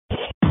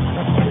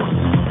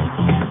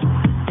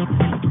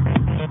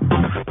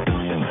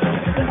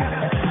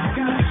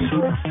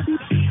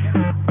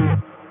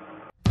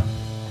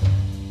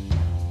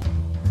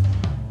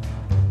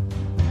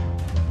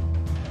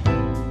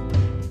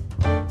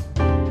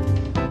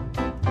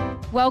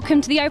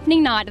Welcome to the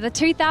opening night of the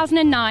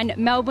 2009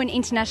 Melbourne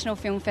International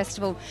Film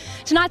Festival.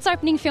 Tonight's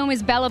opening film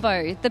is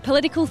Bellabo, the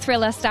political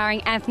thriller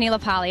starring Anthony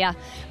LaPaglia.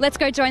 Let's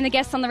go join the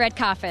guests on the red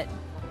carpet.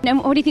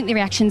 Now, what do you think the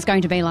reaction's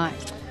going to be like?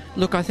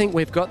 Look, I think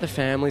we've got the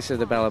families of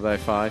the Bellabo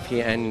Five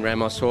here, and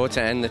Ramos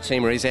Horta and the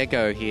Timorese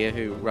Ego here,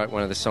 who wrote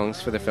one of the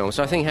songs for the film.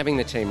 So I think having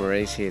the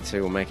Timorese here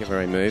too will make it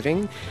very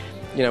moving.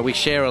 You know, we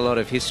share a lot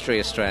of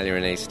history, Australia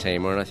and East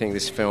Timor, and I think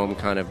this film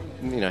kind of,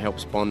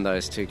 helps bond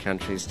those two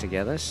countries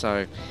together.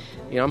 So,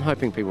 I'm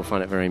hoping people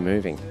find it very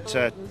moving. It's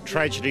a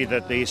tragedy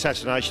that the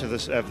assassination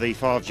of the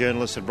five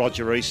journalists, and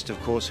Roger East, of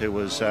course, who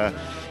was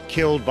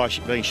killed by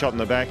being shot in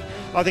the back.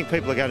 I think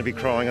people are going to be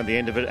crying at the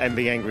end of it and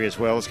be angry as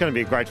well. It's going to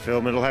be a great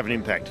film. It'll have an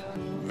impact.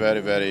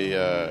 Very, very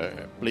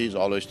pleased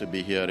always to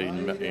be here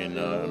in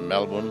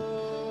Melbourne.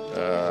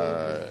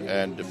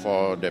 And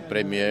for the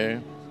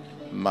premiere,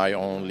 my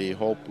only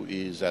hope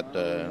is that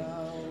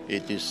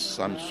it is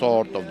some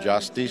sort of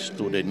justice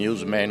to the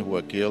newsmen who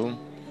were killed,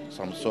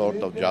 some sort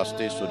of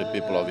justice to the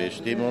people of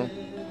East Timor,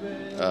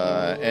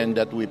 and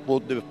that we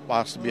put the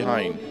past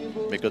behind,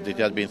 because it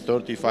has been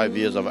 35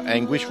 years of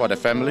anguish for the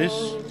families.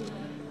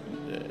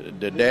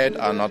 The dead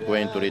are not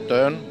going to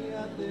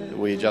return.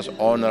 We just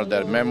honor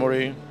their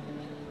memory,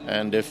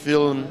 and the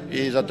film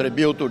is a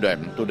tribute to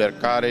them, to their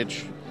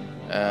courage,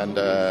 and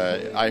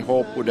I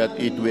hope that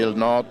it will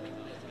not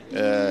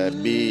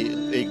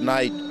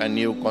ignite a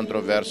new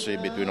controversy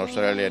between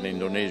Australia and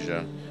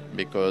Indonesia,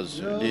 because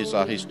these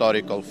are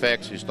historical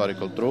facts,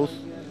 historical truth,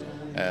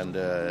 and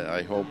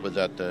I hope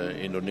that the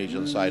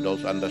Indonesian side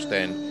also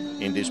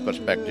understand in this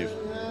perspective.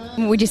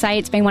 Would you say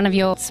it's been one of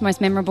your most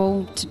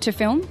memorable to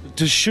film?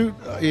 To shoot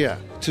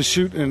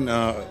in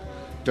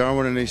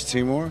Darwin and East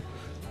Timor,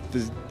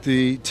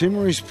 the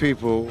Timorese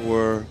people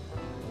were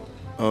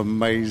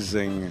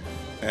amazing,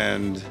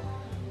 and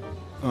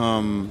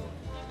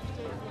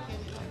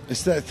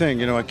it's that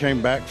thing, I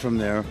came back from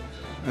there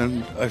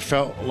and I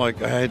felt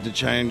like I had to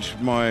change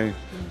my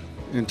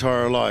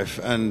entire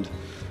life, and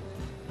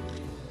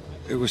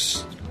it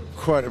was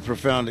quite a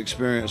profound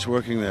experience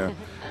working there.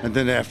 And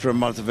then after a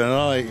month of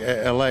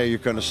LA, you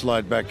kind of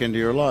slide back into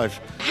your life.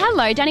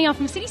 Hello, Danielle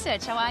from City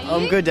Search. How are you?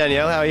 I'm good,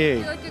 Danielle. How are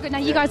you? Good. Now,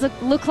 you guys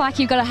look like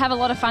you've got to have a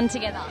lot of fun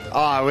together.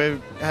 Oh,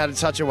 we've had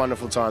such a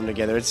wonderful time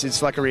together.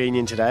 It's like a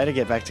reunion today to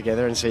get back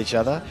together and see each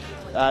other.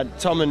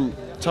 Tom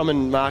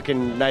and Mark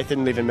and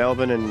Nathan live in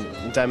Melbourne,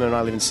 and Damon and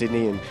I live in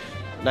Sydney, and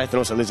Nathan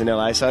also lives in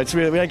LA. So we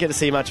don't get to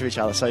see much of each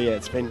other. So yeah,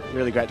 it's been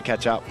really great to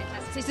catch up.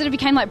 So you sort of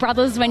became like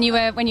brothers when you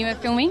were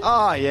filming?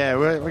 Oh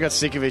yeah, we got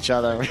sick of each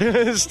other.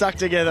 Stuck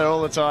together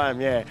all the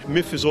time, yeah.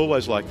 MIF is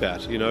always like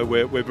that,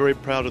 We're very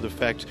proud of the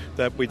fact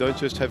that we don't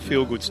just have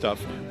feel-good stuff,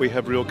 we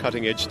have real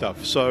cutting-edge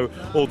stuff. So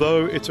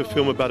although it's a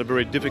film about a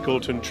very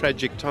difficult and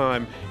tragic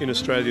time in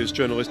Australia's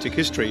journalistic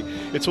history,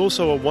 it's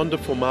also a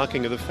wonderful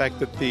marking of the fact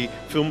that the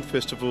film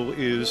festival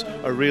is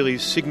a really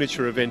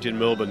signature event in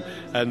Melbourne,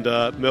 and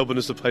Melbourne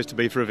is the place to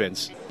be for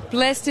events.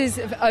 Blessed is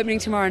opening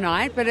tomorrow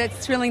night, but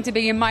it's thrilling to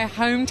be in my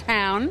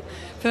hometown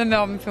for the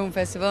Melbourne Film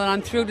Festival, and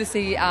I'm thrilled to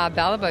see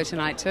Bellabo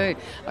tonight too.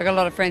 I've got a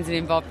lot of friends that are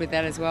involved with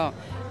that as well,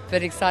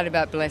 but excited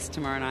about Blessed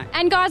tomorrow night.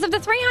 And guys, of the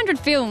 300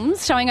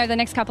 films showing over the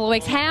next couple of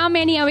weeks, how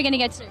many are we going to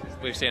get to?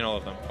 We've seen all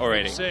of them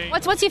already.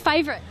 What's your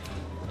favourite?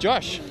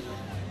 Josh?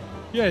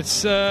 Yeah,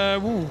 it's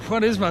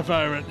what is my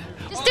favourite?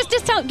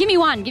 Just tell. Give me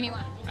one.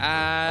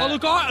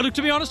 Look,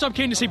 to be honest, I'm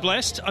keen to see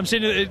Blessed. I'm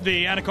seeing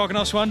the Anna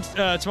Kokonos one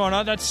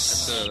tomorrow night.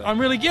 I'm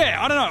really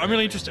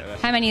interested.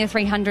 How many of the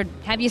 300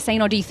 have you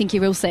seen, or do you think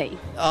you will see?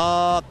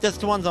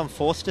 Just the ones I'm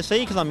forced to see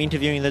because I'm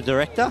interviewing the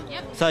director.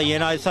 Yep.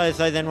 So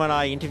so then when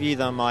I interview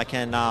them, I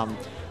can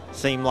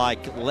seem like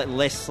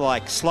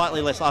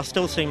slightly less. I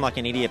still seem like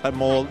an idiot, but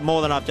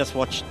more than I've just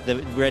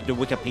read the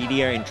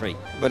Wikipedia entry.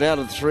 But out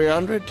of the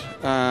 300,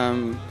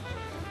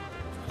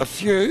 a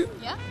few,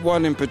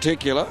 one in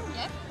particular.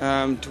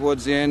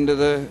 Towards the end of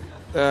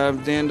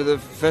the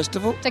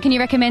festival. So can you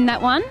recommend that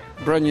one?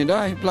 Brand New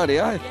Day, bloody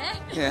oath.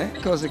 Yeah,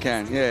 of course I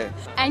can, yeah.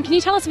 And can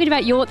you tell us a bit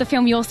about the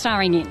film you're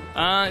starring in?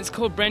 It's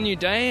called Brand New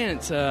Day, and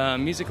it's a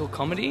musical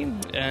comedy,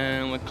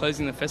 and we're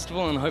closing the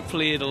festival, and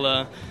hopefully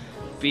it'll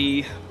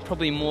be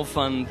probably more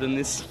fun than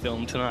this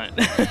film tonight.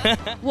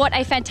 What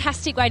a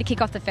fantastic way to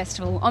kick off the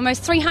festival.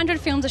 Almost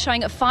 300 films are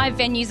showing at 5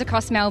 venues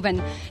across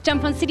Melbourne.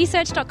 Jump on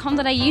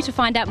citysearch.com.au to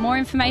find out more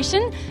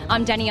information.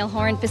 I'm Danielle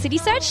Horan for City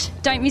Search.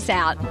 Don't miss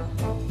out.